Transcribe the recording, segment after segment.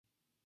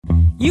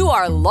You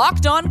are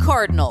Locked On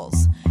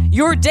Cardinals,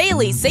 your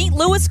daily St.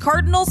 Louis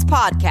Cardinals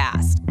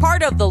podcast,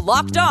 part of the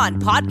Locked On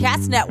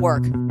Podcast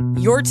Network,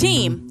 your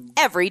team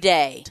every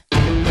day.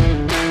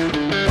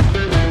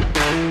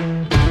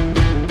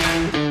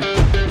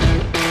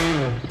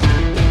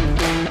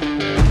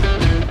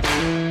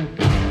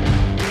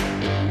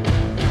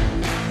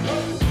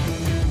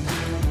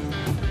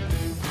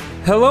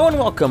 Hello and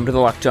welcome to the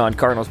Locked On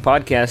Cardinals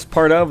podcast,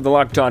 part of the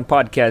Locked On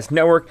Podcast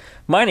Network.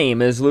 My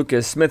name is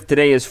Lucas Smith.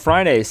 Today is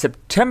Friday,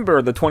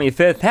 September the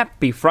 25th.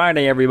 Happy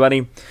Friday,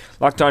 everybody.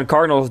 Locked On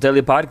Cardinals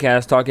daily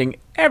podcast talking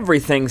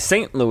everything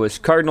St. Louis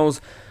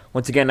Cardinals.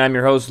 Once again, I'm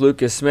your host,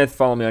 Lucas Smith.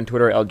 Follow me on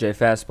Twitter,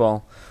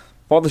 LJFastball.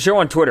 Follow the show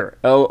on Twitter,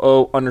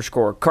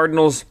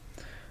 LO_Cardinals.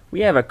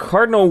 We have a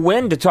Cardinal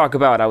win to talk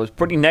about. I was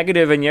pretty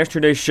negative in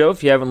yesterday's show.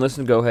 If you haven't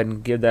listened, go ahead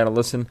and give that a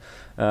listen.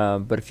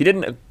 But if you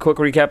didn't, a quick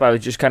recap, I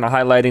was just kind of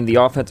highlighting the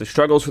offensive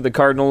struggles for the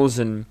Cardinals.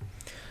 And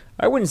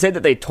I wouldn't say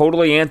that they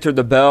totally answered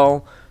the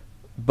bell,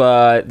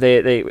 but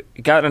they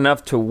got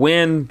enough to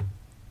win.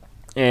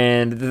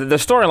 And the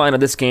storyline of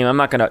this game, I'm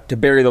not going to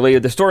bury the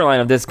lead. The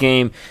storyline of this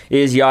game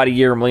is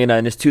Yadier Molina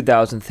and his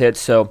 2000th hit.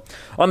 So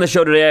on the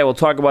show today, I will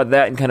talk about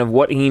that and kind of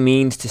what he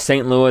means to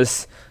St.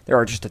 Louis. There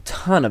are just a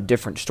ton of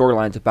different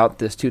storylines about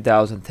this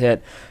 2000th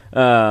hit.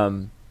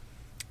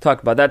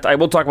 Talk about that. I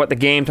will talk about the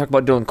game, talk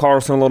about Dylan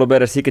Carlson a little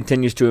bit as he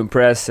continues to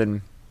impress,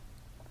 and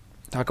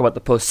talk about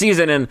the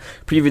postseason and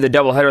preview the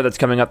doubleheader that's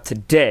coming up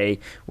today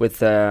with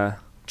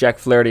Jack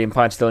Flaherty and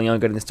Ponce de Leon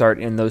getting the start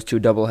in those two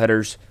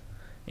doubleheaders.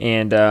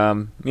 And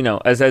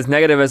as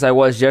negative as I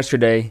was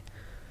yesterday,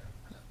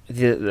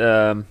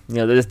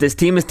 this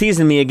team is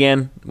teasing me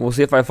again. We'll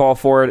see if I fall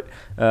for it.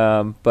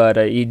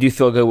 But you do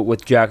feel good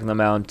with Jack on the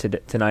mound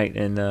tonight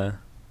in the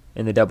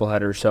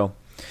doubleheader. So,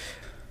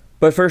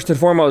 but first and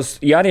foremost,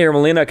 Yadier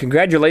Molina,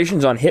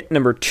 congratulations on hit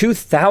number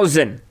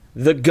 2,000.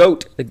 The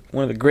GOAT,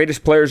 one of the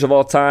greatest players of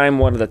all time,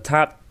 one of the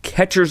top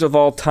catchers of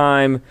all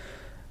time,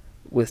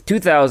 with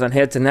 2,000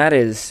 hits, and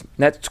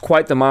that's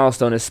quite the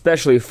milestone,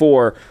 especially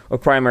for a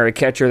primary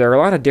catcher. There are a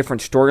lot of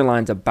different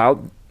storylines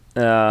about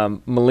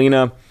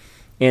Molina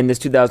in this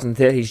 2000th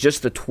hit. He's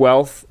just the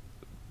 12th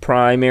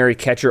primary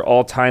catcher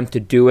all time to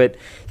do it.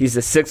 He's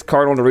the 6th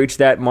Cardinal to reach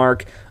that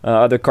mark.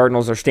 Other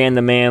Cardinals are Stan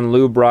the Man,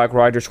 Lou Brock,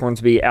 Roger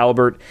Hornsby,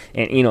 Albert,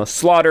 and Eno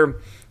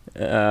Slaughter.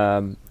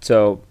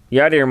 So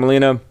Yadier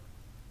Molina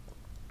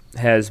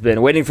has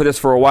been waiting for this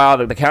for a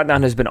while. The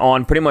countdown has been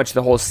on pretty much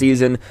the whole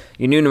season.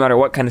 You knew no matter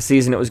what kind of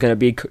season it was going to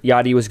be,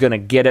 Yadi was going to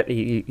get it.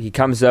 He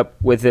comes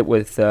up with it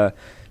with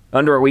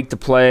under a week to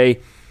play.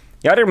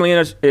 Yadier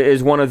Molina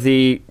is one of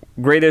the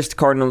greatest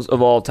Cardinals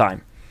of all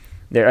time.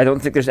 I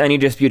don't think there's any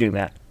disputing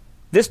that.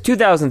 This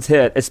 2000th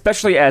hit,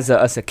 especially as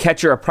a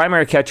catcher, a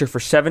primary catcher for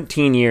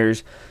 17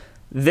 years,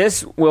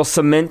 this will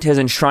cement his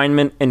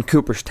enshrinement in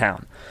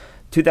Cooperstown.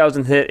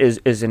 2000th hit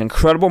is an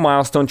incredible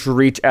milestone to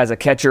reach as a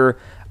catcher.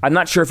 I'm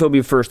not sure if he'll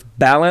be first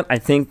ballot. I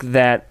think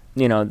that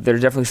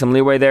there's definitely some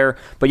leeway there.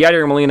 But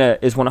Yadier Molina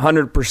is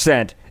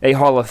 100% a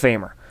Hall of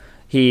Famer.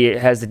 He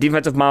has the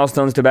defensive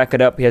milestones to back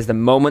it up. He has the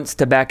moments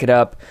to back it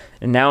up.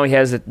 And now he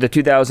has the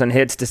 2,000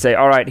 hits to say,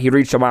 all right, he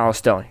reached a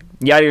milestone.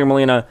 Yadier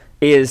Molina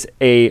is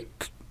a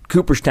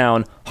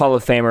Cooperstown Hall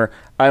of Famer.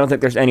 I don't think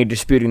there's any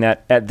disputing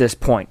that at this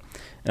point.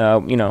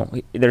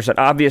 There's an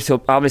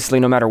obviously,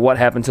 no matter what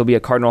happens, he'll be a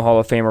Cardinal Hall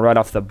of Famer right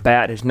off the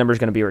bat. His number's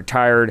going to be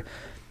retired.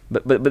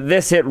 But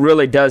this hit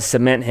really does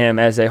cement him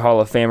as a Hall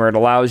of Famer. It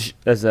allows,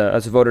 as a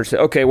voter, to say,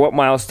 okay, what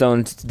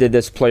milestones did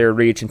this player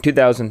reach? And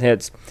 2,000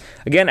 hits,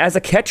 again, as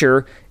a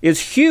catcher, is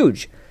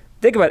huge.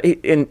 Think about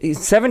it. In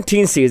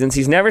 17 seasons,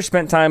 he's never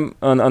spent time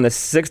on the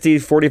 60,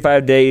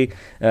 45-day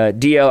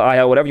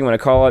DL, whatever you want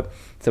to call it.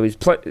 So he's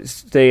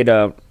stayed,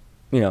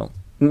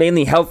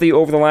 mainly healthy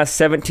over the last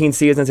 17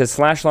 seasons. His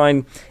slash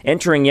line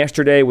entering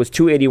yesterday was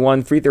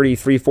 281,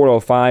 333,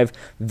 405.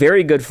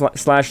 Very good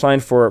slash line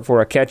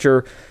for a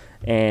catcher.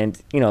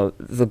 And,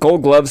 the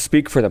Gold Gloves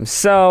speak for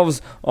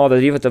themselves, all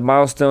the defensive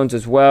milestones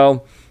as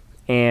well.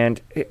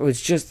 And it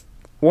was just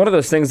one of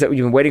those things that we've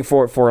been waiting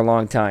for a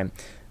long time.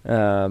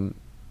 The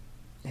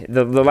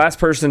last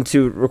person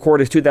to record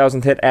his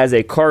 2000th hit as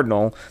a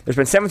Cardinal, there's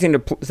been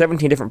 17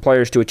 different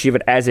players to achieve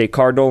it as a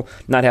Cardinal,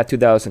 not have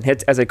 2,000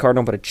 hits as a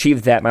Cardinal, but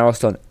achieve that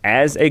milestone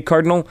as a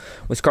Cardinal,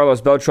 was Carlos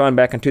Beltran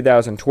back in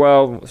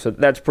 2012. So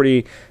that's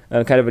pretty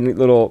kind of a neat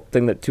little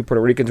thing that two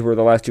Puerto Ricans were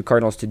the last two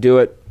Cardinals to do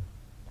it.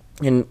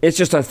 And it's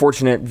just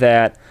unfortunate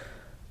that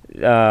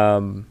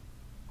that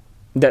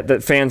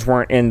fans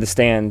weren't in the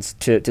stands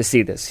to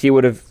see this. He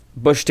would have,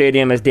 Busch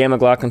Stadium, as Dan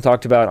McLaughlin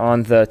talked about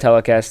on the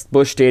telecast,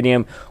 Busch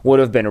Stadium would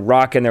have been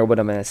rocking. There would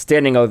have been a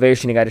standing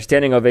ovation. He got a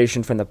standing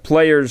ovation from the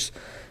players,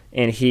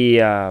 and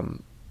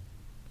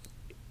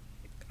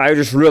I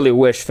just really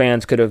wish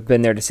fans could have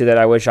been there to see that.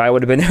 I wish I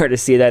would have been there to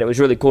see that. It was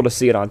really cool to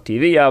see it on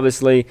TV,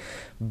 obviously,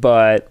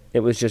 but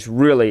it was just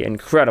really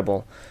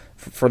incredible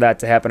for that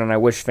to happen, and I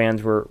wish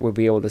fans would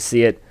be able to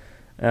see it.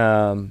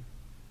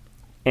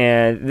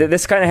 And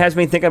this kind of has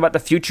me thinking about the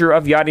future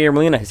of Yadier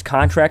Molina. His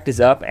contract is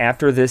up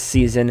after this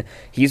season.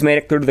 He's made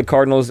it clear to the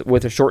Cardinals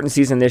with a shortened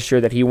season this year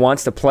that he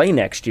wants to play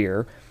next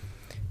year.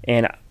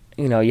 And,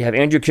 you have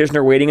Andrew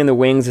Knizner waiting in the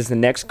wings as the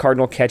next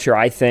Cardinal catcher,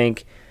 I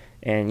think.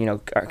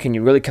 And, can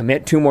you really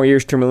commit 2 more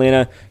years to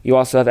Molina? You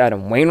also have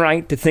Adam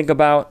Wainwright to think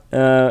about.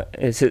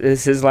 It's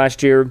his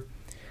last year.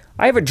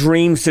 I have a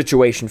dream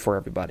situation for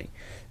everybody.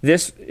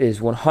 This is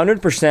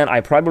 100%.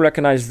 I probably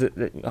recognize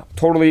that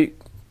totally.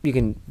 You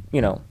can,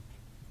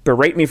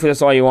 berate me for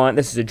this all you want.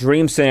 This is a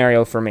dream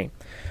scenario for me.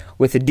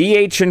 With the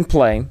DH in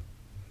play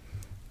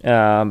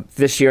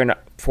this year, and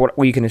for what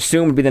we can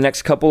assume would be the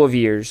next couple of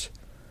years,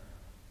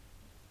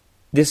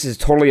 this is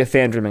totally a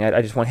fan dreaming.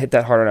 I just want to hit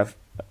that hard enough.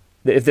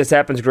 If this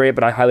happens, great,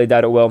 but I highly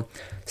doubt it will.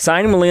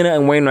 Sign Molina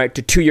and Wainwright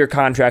to 2-year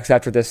contracts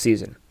after this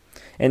season.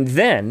 And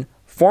then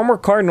former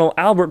Cardinal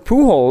Albert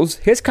Pujols,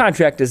 his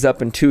contract is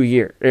up in 2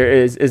 years,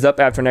 is up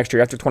after next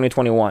year, after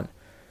 2021.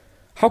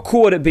 How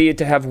cool would it be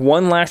to have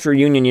one last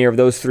reunion year of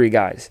those 3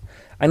 guys?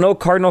 I know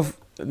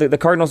the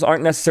Cardinals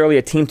aren't necessarily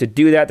a team to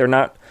do that. They're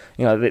not,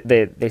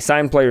 they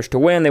sign players to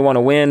win. They want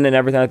to win and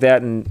everything like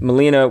that. And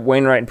Molina,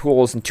 Wainwright, and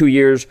Pujols in 2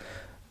 years,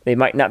 they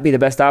might not be the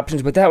best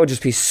options, but that would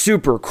just be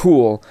super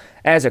cool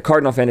as a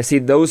Cardinal fan to see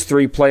those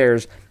 3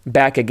 players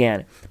back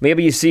again.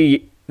 Maybe you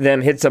see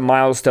them hit some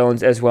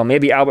milestones as well.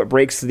 Maybe Albert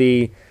breaks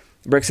into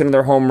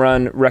their home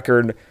run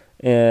record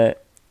in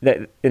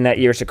that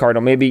year as a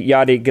Cardinal. Maybe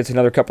Yadi gets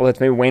another couple hits.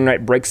 Maybe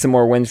Wainwright breaks some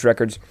more wins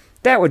records.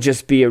 That would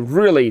just be a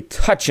really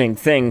touching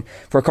thing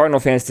for Cardinal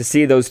fans to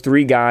see those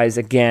 3 guys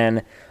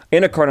again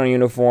in a Cardinal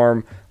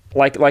uniform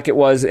like it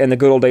was in the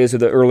good old days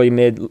of the early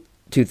mid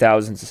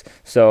 2000s.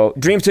 So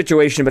dream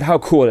situation, but how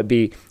cool would it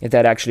be if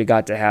that actually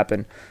got to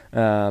happen?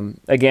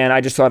 Again,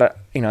 I just thought,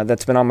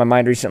 that's been on my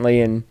mind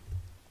recently, and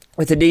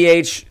with the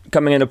DH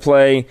coming into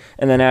play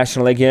in the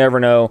National League, you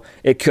never know,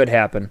 it could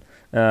happen.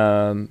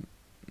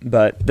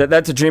 But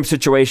that's a dream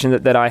situation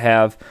that I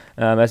have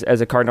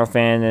as a Cardinal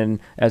fan and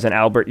as an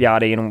Albert,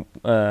 Yadi,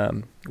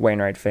 and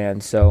Wainwright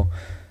fan. So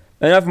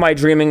enough of my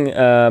dreaming.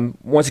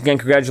 Once again,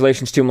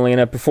 congratulations to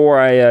Molina.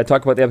 Before I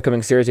talk about the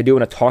upcoming series, I do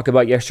want to talk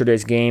about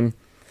yesterday's game.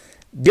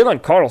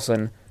 Dylan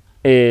Carlson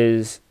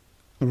is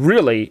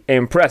really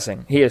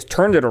impressing. He has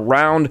turned it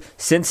around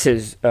since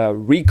his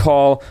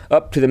recall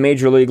up to the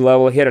major league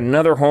level. He had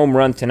another home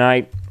run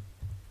tonight,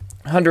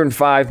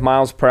 105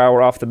 miles per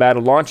hour off the bat, a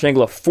launch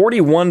angle of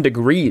 41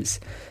 degrees,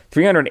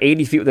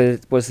 380 feet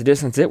was the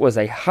distance. It was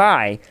a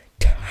high,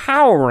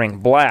 towering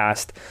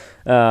blast.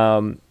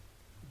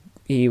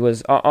 He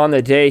was on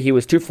the day, he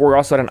was 2-for,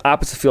 also had an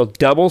opposite field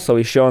double, so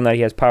he's showing that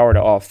he has power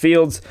to all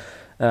fields.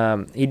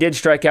 He did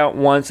strike out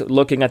once.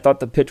 I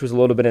thought the pitch was a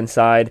little bit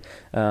inside.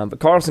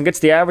 But Carlson gets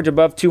the average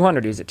above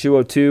 200. He's at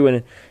 202,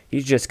 and he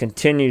just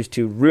continues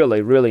to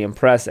really, really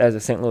impress as a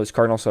St. Louis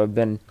Cardinal. So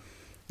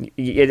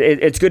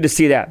it's good to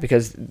see that,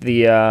 because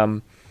the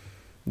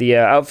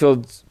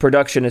outfield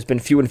production has been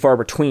few and far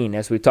between,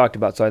 as we talked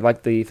about. So I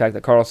like the fact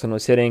that Carlson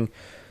was hitting.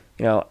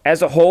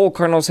 As a whole,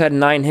 Cardinals had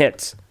 9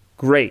 hits.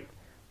 Great.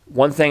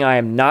 One thing I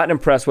am not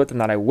impressed with,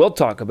 and that I will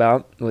talk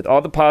about, with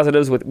all the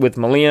positives with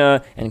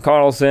Molina and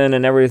Carlson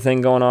and everything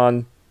going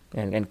on,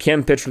 and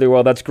Kim pitched really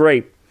well, that's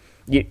great.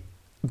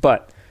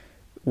 But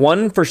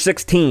 1 for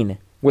 16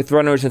 with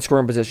runners in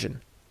scoring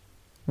position.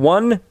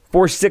 1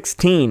 for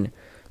 16.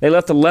 They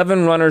left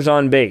 11 runners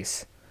on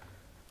base.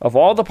 Of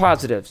all the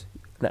positives,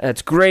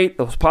 that's great.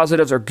 Those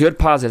positives are good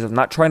positives. I'm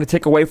not trying to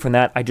take away from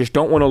that. I just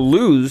don't want to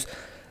lose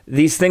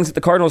these things that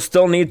the Cardinals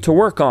still need to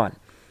work on.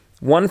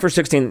 1 for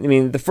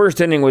 16. The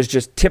first inning was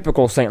just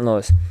typical St.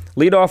 Louis.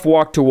 Leadoff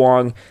walk to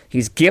Wong.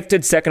 He's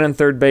gifted second and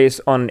third base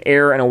on an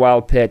error and a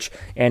wild pitch.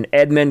 And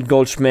Edman,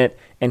 Goldschmidt,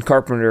 and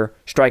Carpenter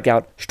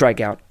strikeout,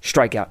 strikeout,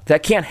 strikeout.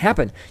 That can't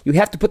happen. You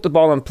have to put the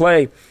ball in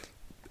play.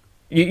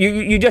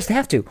 You just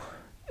have to.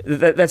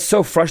 That's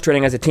so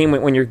frustrating as a team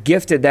when you're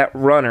gifted that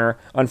runner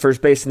on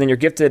first base, and then you're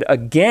gifted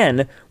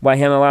again by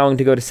him allowing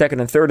to go to second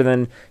and third,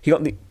 and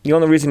then the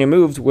only reason he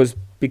moved was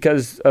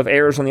because of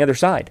errors on the other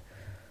side.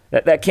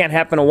 That can't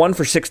happen. A 1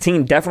 for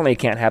 16 definitely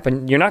can't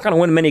happen. You're not going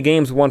to win many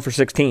games with 1 for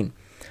 16.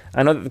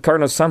 I know that the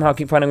Cardinals somehow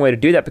keep finding a way to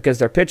do that because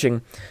they're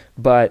pitching,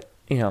 but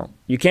you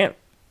can't.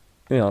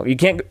 You're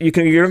going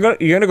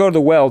to go to the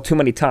well too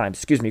many times.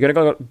 Excuse me. You're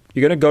going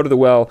to go to the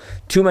well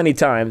too many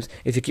times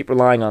if you keep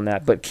relying on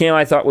that. But Kim,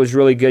 I thought, was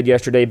really good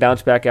yesterday.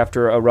 Bounced back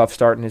after a rough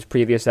start in his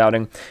previous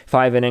outing.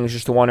 5 innings,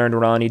 just a 1 earned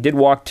run. He did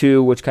walk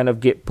 2, which kind of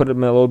put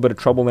him in a little bit of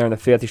trouble there in the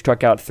 5th. He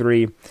struck out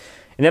 3.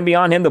 And then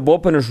beyond him, the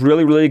bullpen was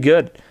really, really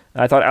good.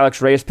 I thought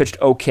Alex Reyes pitched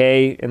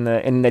okay in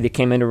the inning that he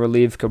came in to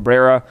relieve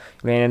Cabrera.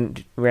 Ran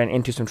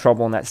into some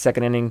trouble in that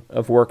second inning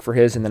of work for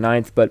his in the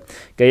 9th. But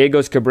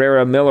Gallegos,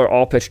 Cabrera, Miller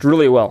all pitched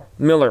really well.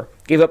 Miller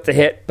gave up the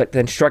hit, but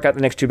then struck out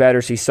the next 2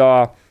 batters he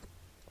saw.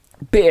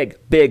 Big,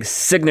 big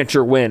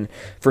signature win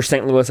for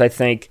St. Louis, I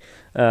think.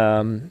 You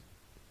can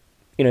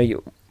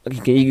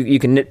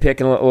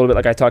nitpick a little bit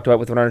like I talked about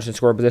with runners in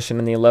score position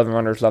and the 11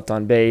 runners left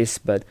on base.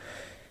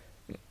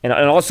 And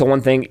also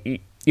one thing,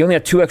 you only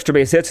had 2 extra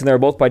base hits, and they were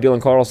both by Dylan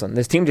Carlson.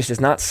 This team just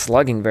is not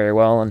slugging very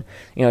well, and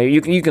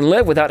you can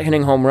live without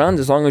hitting home runs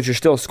as long as you're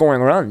still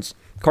scoring runs.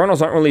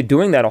 Cardinals aren't really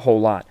doing that a whole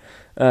lot.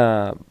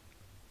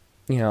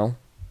 You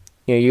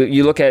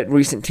look at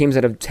recent teams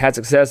that have had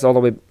success all the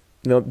way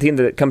the team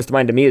that comes to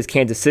mind to me is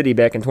Kansas City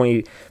back in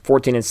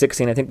 2014 and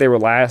 16. I think they were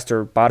last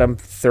or bottom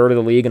third of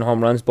the league in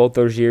home runs both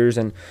those years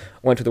and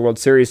went to the World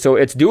Series. So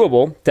it's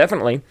doable,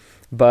 definitely,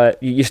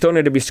 but you still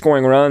need to be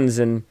scoring runs,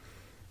 and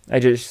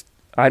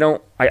I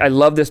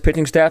love this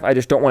pitching staff. I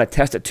just don't want to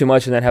test it too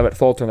much and then have it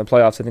falter in the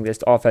playoffs. I think this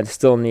offense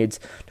still needs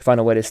to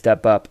find a way to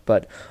step up.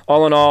 But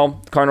all in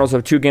all, Cardinals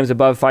have 2 games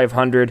above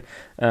 500,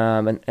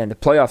 and the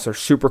playoffs are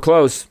super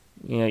close.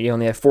 You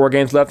only have 4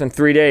 games left in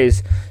 3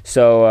 days.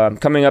 So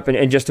coming up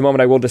in just a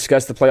moment, I will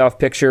discuss the playoff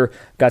picture.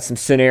 Got some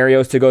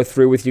scenarios to go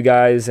through with you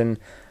guys, and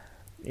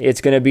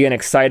it's going to be an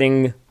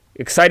exciting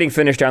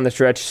finish down the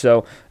stretch.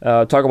 So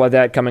talk about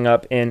that coming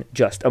up in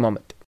just a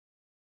moment.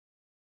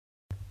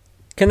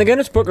 Can the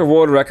Guinness Book of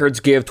World Records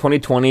give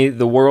 2020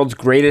 the world's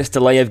greatest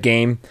delay of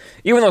game?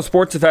 Even though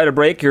sports have had a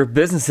break, your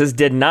businesses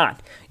did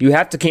not. You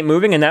have to keep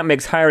moving, and that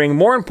makes hiring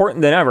more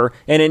important than ever,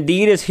 and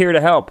Indeed is here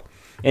to help.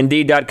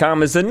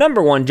 Indeed.com is the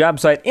 #1 job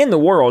site in the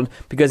world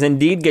because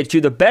Indeed gets you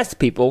the best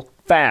people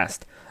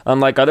fast.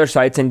 Unlike other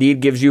sites,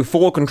 Indeed gives you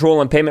full control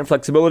and payment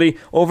flexibility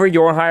over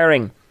your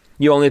hiring.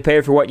 You only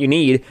pay for what you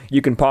need,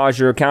 you can pause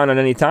your account at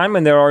any time,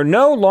 and there are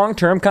no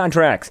long-term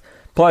contracts.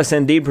 Plus,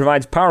 Indeed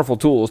provides powerful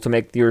tools to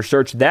make your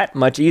search that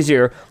much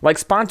easier, like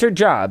sponsored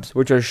jobs,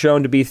 which are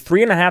shown to be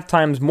 3.5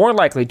 times more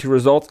likely to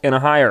result in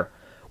a hire.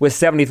 With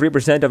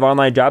 73% of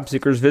online job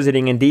seekers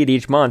visiting Indeed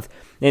each month,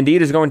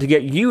 Indeed is going to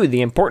get you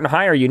the important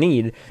hire you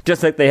need,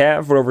 just like they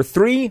have for over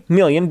 3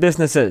 million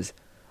businesses.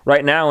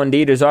 Right now,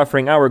 Indeed is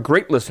offering our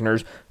great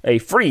listeners a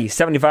free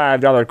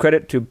 $75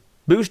 credit to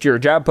boost your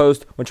job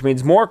post, which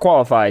means more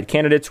qualified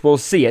candidates will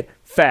see it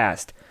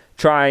fast.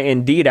 Try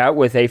Indeed out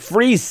with a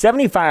free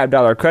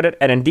 $75 credit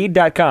at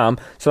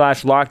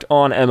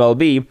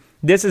Indeed.com/LockedOnMLB.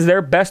 This is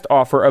their best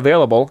offer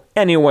available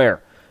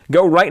anywhere.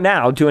 Go right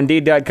now to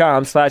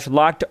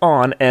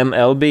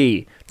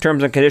Indeed.com/LockedOnMLB.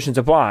 Terms and conditions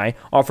apply.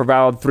 Offer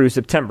valid through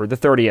September the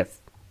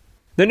 30th.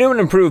 The new and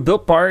improved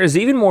Built Bar is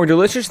even more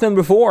delicious than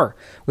before,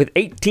 with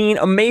 18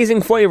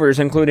 amazing flavors,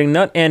 including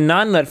nut and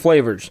non-nut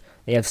flavors.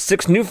 They have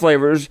 6 new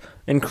flavors,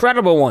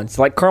 incredible ones,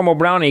 like caramel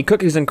brownie,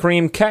 cookies and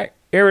cream,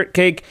 carrot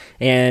cake,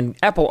 and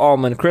apple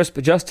almond crisp,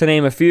 just to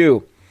name a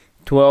few.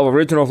 12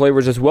 original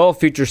flavors as well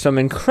feature some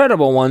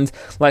incredible ones,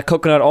 like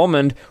coconut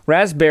almond,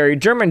 raspberry,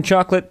 German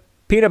chocolate,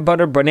 peanut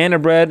butter, banana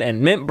bread,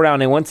 and mint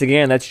brownie. Once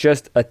again, that's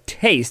just a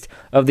taste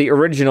of the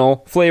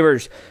original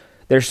flavors.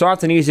 They're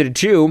soft and easy to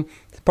chew,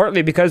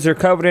 partly because they're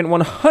covered in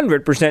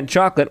 100%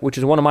 chocolate, which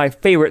is one of my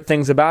favorite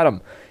things about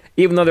them.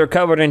 Even though they're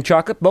covered in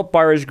chocolate, Built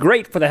Bar is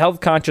great for the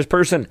health-conscious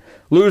person.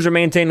 Lose or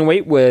maintain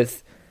weight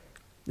with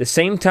the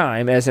same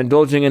time as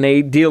indulging in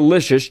a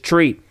delicious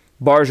treat.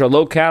 Bars are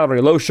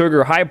low-calorie,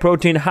 low-sugar,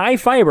 high-protein,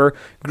 high-fiber,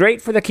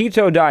 great for the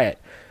keto diet.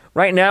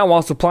 Right now,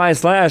 while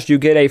supplies last, you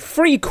get a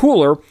free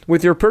cooler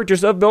with your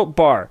purchase of Built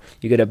Bar.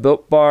 You get a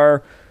Built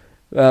Bar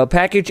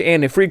package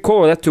and a free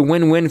cooler. That's a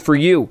win-win for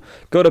you.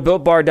 Go to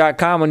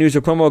BuiltBar.com and use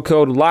the promo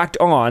code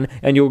LOCKEDON,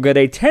 and you'll get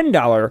a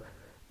 $10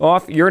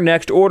 off your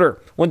next order.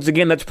 Once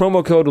again, that's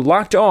promo code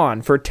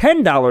LOCKEDON for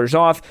 $10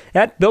 off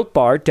at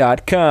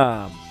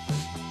BuiltBar.com.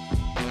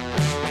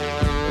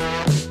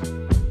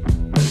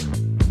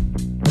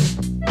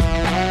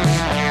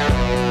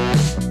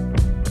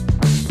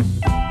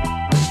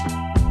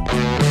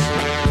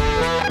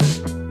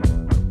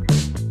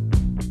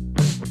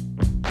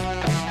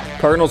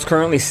 Cardinals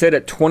currently sit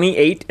at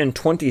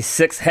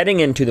 28-26 heading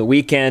into the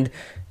weekend,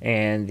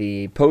 and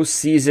the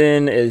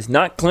postseason is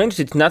not clinched.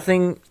 It's not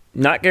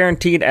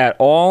guaranteed at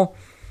all,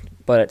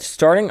 but it's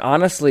starting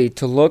honestly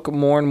to look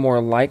more and more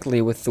likely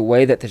with the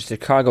way that the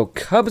Chicago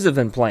Cubs have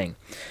been playing.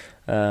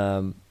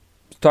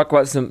 Talk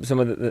about some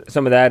of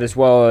that as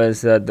well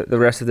as the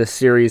rest of this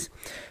series,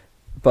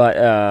 but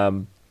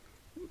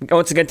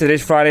once again,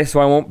 today's Friday, so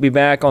I won't be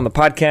back on the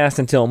podcast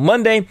until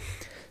Monday.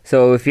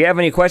 So if you have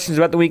any questions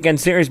about the weekend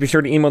series, be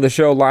sure to email the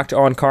show,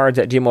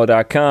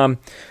 lockedoncards@gmail.com,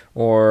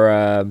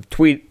 or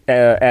tweet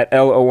at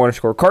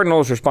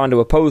LO_Cardinals, respond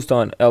to a post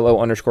on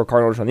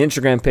LO_Cardinals on the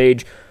Instagram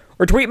page,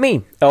 or tweet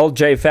me,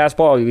 LJ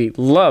Fastball. We'd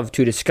love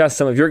to discuss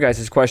some of your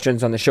guys'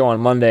 questions on the show on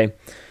Monday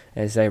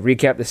as I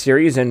recap the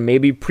series and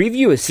maybe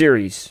preview a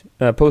series,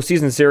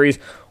 postseason series.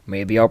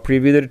 Maybe I'll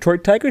preview the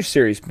Detroit Tigers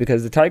series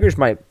because the Tigers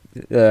might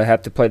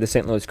have to play the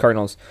St. Louis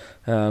Cardinals.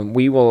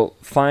 We will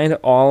find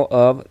all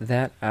of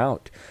that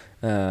out.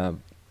 But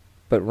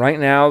right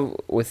now,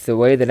 with the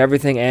way that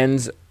everything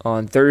ends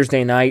on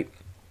Thursday night,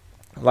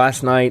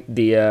 last night,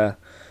 the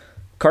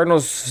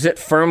Cardinals sit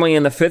firmly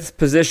in the 5th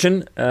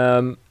position.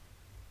 The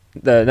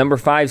number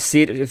 5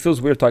 seed, it feels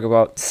weird to talk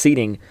about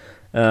seeding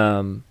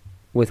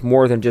with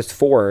more than just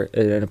 4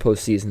 in a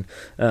postseason.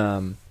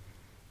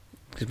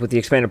 Because with the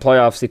expanded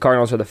playoffs, the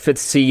Cardinals are the 5th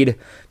seed.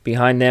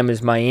 Behind them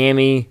is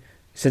Miami,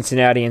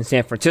 Cincinnati, and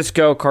San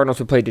Francisco. Cardinals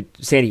will play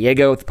San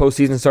Diego if the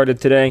postseason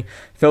started today.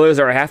 Phillies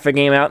are a half a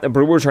game out. The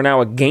Brewers are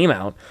now a game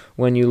out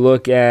when you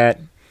look at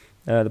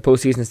the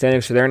postseason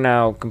standings, so they're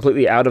now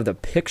completely out of the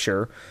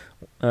picture.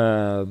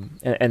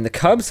 And the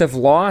Cubs have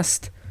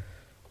lost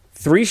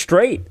 3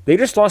 straight. They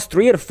just lost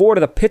 3 out of 4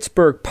 to the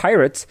Pittsburgh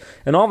Pirates,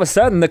 and all of a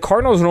sudden, the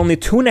Cardinals are only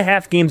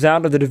 2.5 games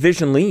out of the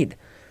division lead.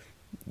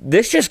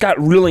 This just got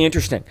really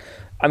interesting.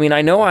 I mean,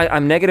 I know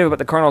I'm negative about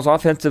the Cardinals'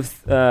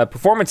 offensive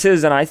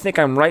performances, and I think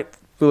I'm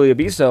rightfully to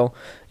be so.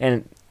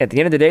 And at the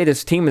end of the day,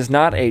 this team is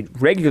not a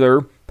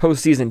regular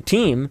postseason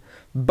team,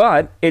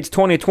 but it's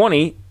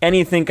 2020.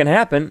 Anything can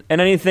happen, and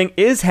anything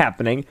is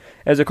happening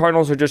as the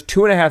Cardinals are just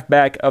 2.5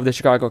 back of the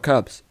Chicago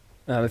Cubs.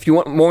 If you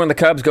want more on the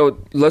Cubs, go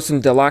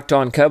listen to Locked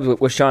On Cubs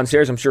with Sean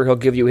Sayers. I'm sure he'll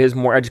give you his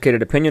more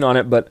educated opinion on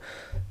it, but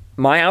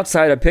my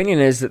outside opinion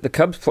is that the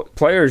Cubs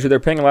players who they're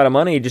paying a lot of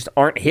money just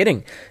aren't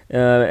hitting,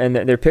 and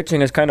their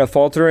pitching is kind of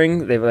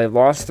faltering. They've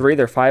lost 3.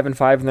 They're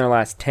 5-5 in their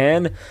last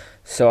 10.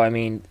 So, I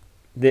mean,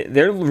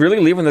 they're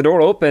really leaving the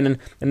door open,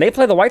 and they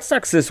play the White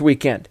Sox this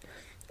weekend.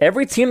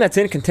 Every team that's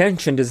in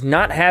contention does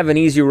not have an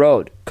easy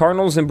road.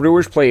 Cardinals and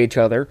Brewers play each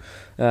other,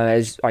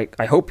 as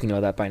I hope you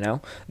know that by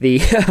now.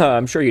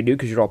 I'm sure you do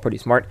because you're all pretty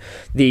smart.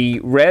 The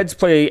Reds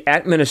play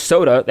at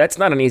Minnesota. That's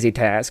not an easy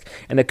task.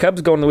 And the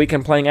Cubs go on the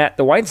weekend playing at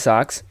the White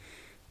Sox.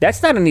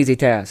 That's not an easy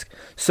task.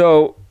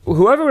 So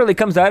whoever really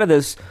comes out of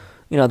this,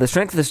 the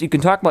strength of this, you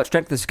can talk about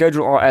strength of the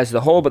schedule as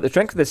the whole, but the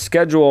strength of the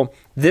schedule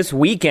this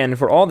weekend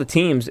for all the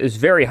teams is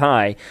very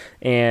high.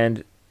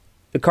 And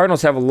the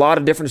Cardinals have a lot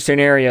of different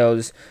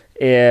scenarios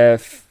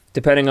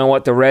depending on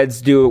what the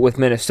Reds do with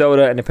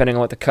Minnesota and depending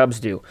on what the Cubs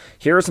do.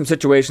 Here are some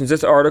situations.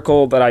 This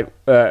article that I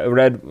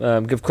read,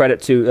 give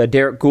credit to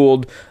Derek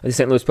Gould of the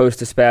St. Louis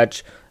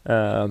Post-Dispatch.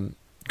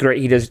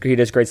 Great, he does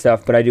great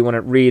stuff, but I do want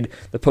to read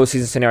the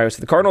postseason scenarios.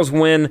 So the Cardinals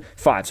win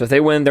 5. So if they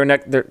win their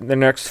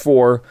next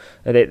 4,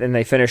 then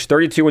they finish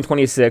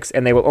 32-26,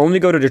 and they will only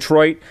go to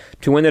Detroit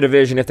to win the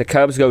division if the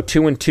Cubs go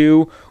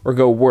 2-2 or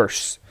go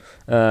worse.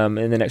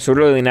 In the next, so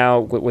really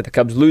now with the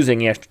Cubs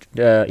losing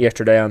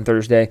yesterday on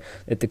Thursday,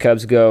 if the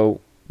Cubs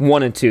go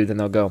 1-2, then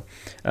they'll go.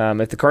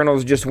 If the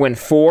Cardinals just win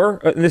 4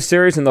 in this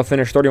series, then they'll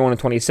finish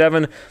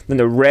 31-27. Then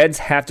the Reds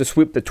have to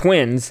sweep the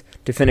Twins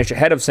to finish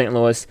ahead of St.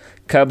 Louis.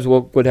 Cubs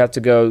would have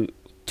to go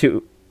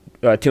 2-2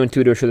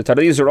 to assure the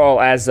title. These are all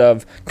as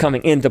of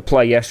coming into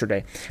play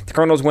yesterday. If the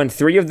Cardinals win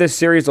 3 of this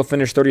series, they'll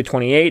finish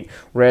 30-28.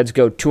 Reds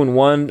go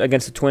 2-1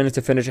 against the Twins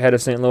to finish ahead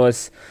of St.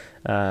 Louis.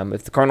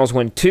 If the Cardinals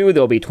win 2,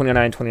 they'll be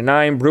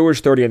 29-29.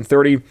 Brewers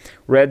 30-30.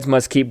 Reds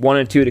must keep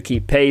 1-2 to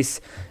keep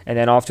pace. And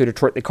then off to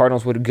Detroit the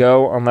Cardinals would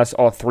go unless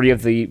all 3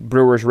 of the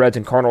Brewers, Reds,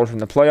 and Cardinals are in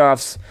the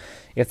playoffs.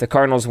 If the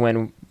Cardinals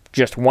win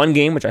just 1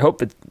 game, which I hope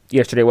that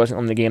yesterday wasn't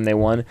on the game they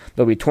won,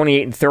 they'll be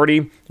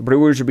 28-30. The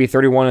Brewers would be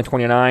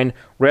 31-29.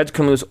 Reds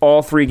can lose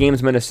all 3 games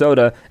in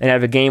Minnesota and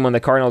have a game on the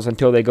Cardinals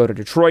until they go to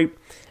Detroit.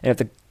 And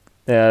if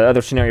the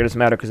other scenario doesn't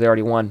matter because they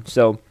already won.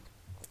 So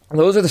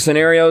those are the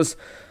scenarios.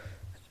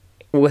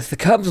 With the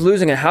Cubs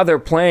losing and how they're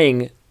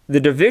playing, the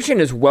division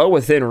is well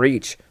within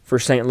reach for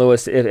St.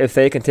 Louis if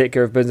they can take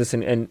care of business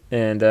and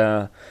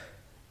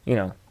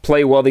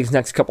play well these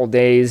next couple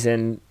days.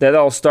 And that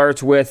all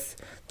starts with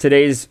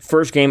today's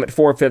first game at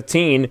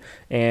 4:15,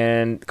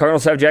 and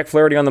Cardinals have Jack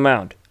Flaherty on the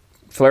mound.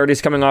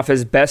 Flaherty's coming off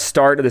his best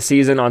start of the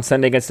season on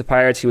Sunday against the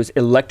Pirates. He was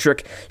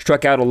electric,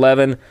 struck out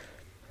 11,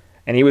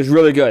 and he was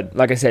really good.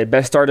 Like I said,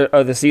 best start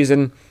of the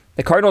season.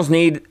 The Cardinals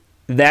need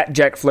that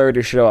Jack Flaherty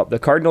to show up. The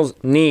Cardinals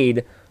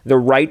need the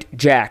right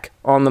Jack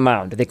on the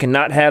mound. They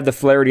cannot have the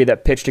Flaherty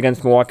that pitched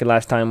against Milwaukee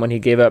last time when he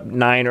gave up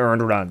 9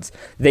 earned runs.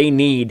 They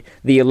need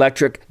the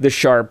electric, the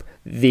sharp,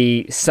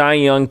 the Cy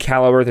Young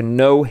caliber, the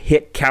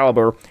no-hit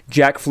caliber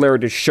Jack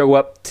Flaherty to show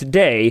up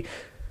today,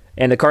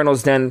 and the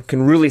Cardinals then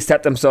can really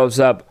set themselves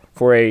up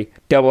for a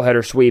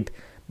doubleheader sweep.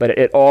 But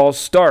it all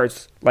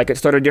starts, like it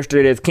started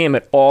yesterday with Kim,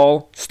 it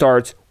all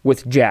starts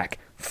with Jack.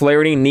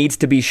 Flaherty needs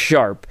to be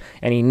sharp,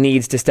 and he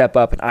needs to step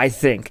up, and I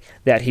think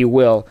that he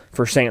will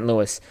for St.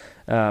 Louis.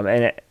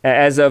 And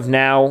as of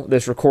now,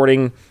 this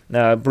recording,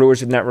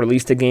 Brewers have not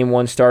released a Game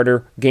 1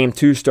 starter. Game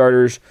 2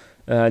 starters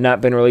not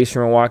been released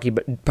from Milwaukee,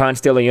 but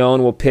Ponce de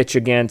Leon will pitch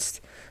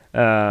against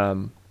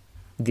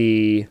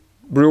the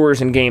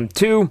Brewers in Game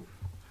 2.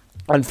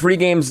 On 3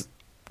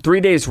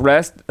 days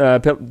rest,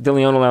 de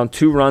Leon allowed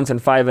 2 runs in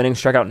 5 innings,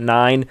 struck out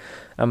 9.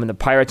 And the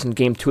Pirates in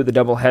Game 2 of the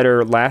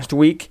doubleheader last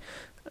week.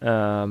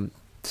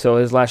 So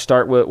his last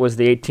start was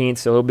the 18th,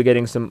 so he'll be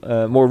getting some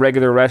more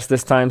regular rest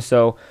this time.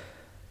 So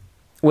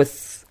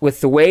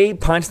with the way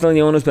Ponce de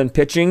Leon has been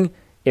pitching,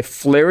 if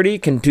Flaherty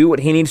can do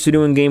what he needs to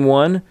do in Game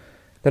 1,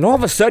 then all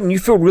of a sudden you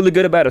feel really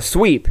good about a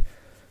sweep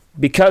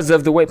because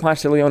of the way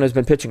Ponce de Leon has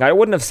been pitching. I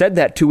wouldn't have said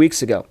that 2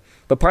 weeks ago,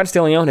 but Ponce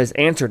de Leon has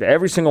answered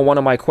every single one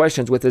of my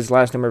questions with his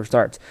last number of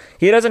starts.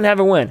 He doesn't have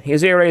a win.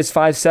 His ERA is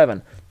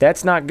 5.7.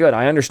 That's not good.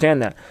 I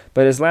understand that.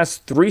 But his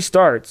last 3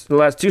 starts, the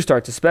last 2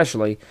 starts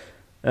especially,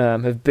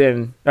 have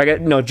been,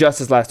 just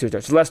his last 2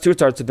 starts. His last 2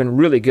 starts have been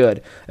really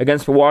good.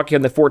 Against Milwaukee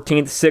on the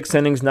 14th, 6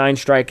 innings, 9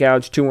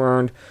 strikeouts, 2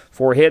 earned,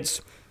 4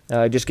 hits.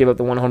 Just gave up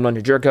the 1 home run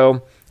to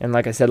Jerko. And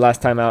like I said,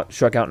 last time out,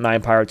 struck out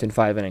 9 Pirates in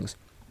 5 innings.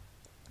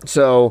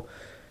 So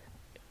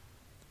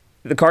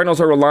the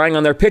Cardinals are relying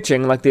on their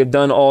pitching like they've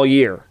done all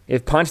year.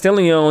 If Ponce de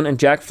Leon and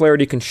Jack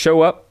Flaherty can show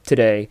up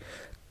today,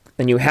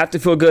 then you have to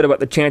feel good about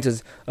the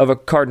chances of a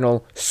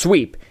Cardinal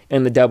sweep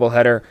in the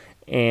doubleheader.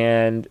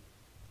 And,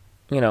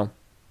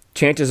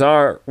 chances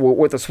are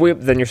with a sweep,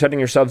 then you're setting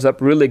yourselves up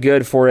really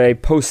good for a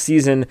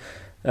postseason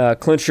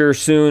clincher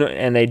soon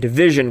and a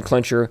division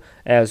clincher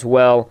as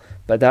well.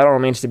 But that all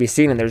remains to be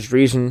seen, and there's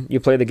reason you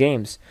play the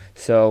games.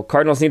 So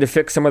Cardinals need to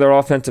fix some of their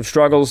offensive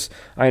struggles.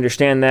 I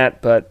understand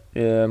that, but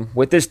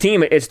with this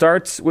team, it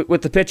starts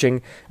with the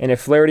pitching. And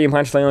if Flaherty and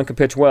Ponce can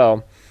pitch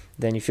well,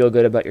 then you feel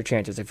good about your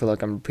chances. I feel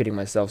like I'm repeating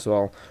myself, so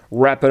I'll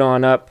wrap it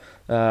on up.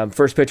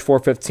 First pitch,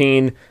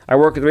 4:15. I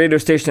work at the radio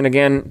station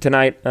again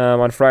tonight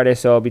on Friday,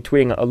 so I'll be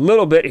tweeting a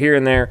little bit here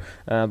and there,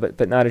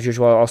 but not as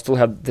usual. I'll still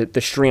have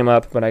the stream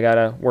up, but I got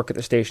to work at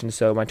the station,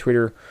 so my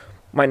Twitter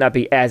might not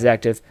be as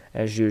active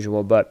as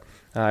usual. But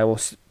I will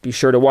be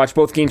sure to watch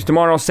both games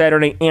tomorrow,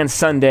 Saturday, and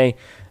Sunday,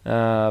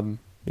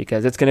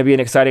 because it's going to be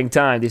an exciting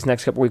time. These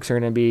next couple weeks are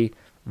going to be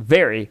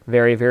very,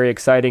 very, very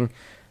exciting.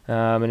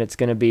 And it's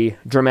going to be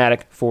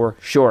dramatic for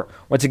sure.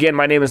 Once again,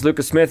 my name is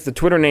Lucas Smith. The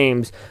Twitter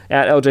names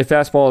at LJ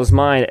Fastball is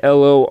mine.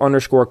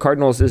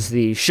 LO_Cardinals is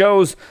the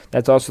show's.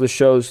 That's also the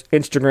show's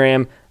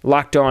Instagram.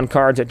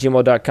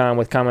 LockedOnCards@gmail.com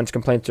with comments,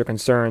 complaints, or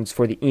concerns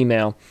for the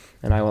email.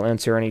 And I will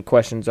answer any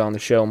questions on the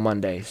show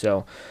Monday.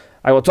 So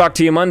I will talk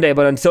to you Monday.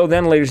 But until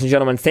then, ladies and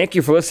gentlemen, thank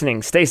you for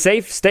listening. Stay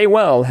safe, stay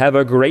well, have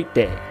a great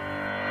day.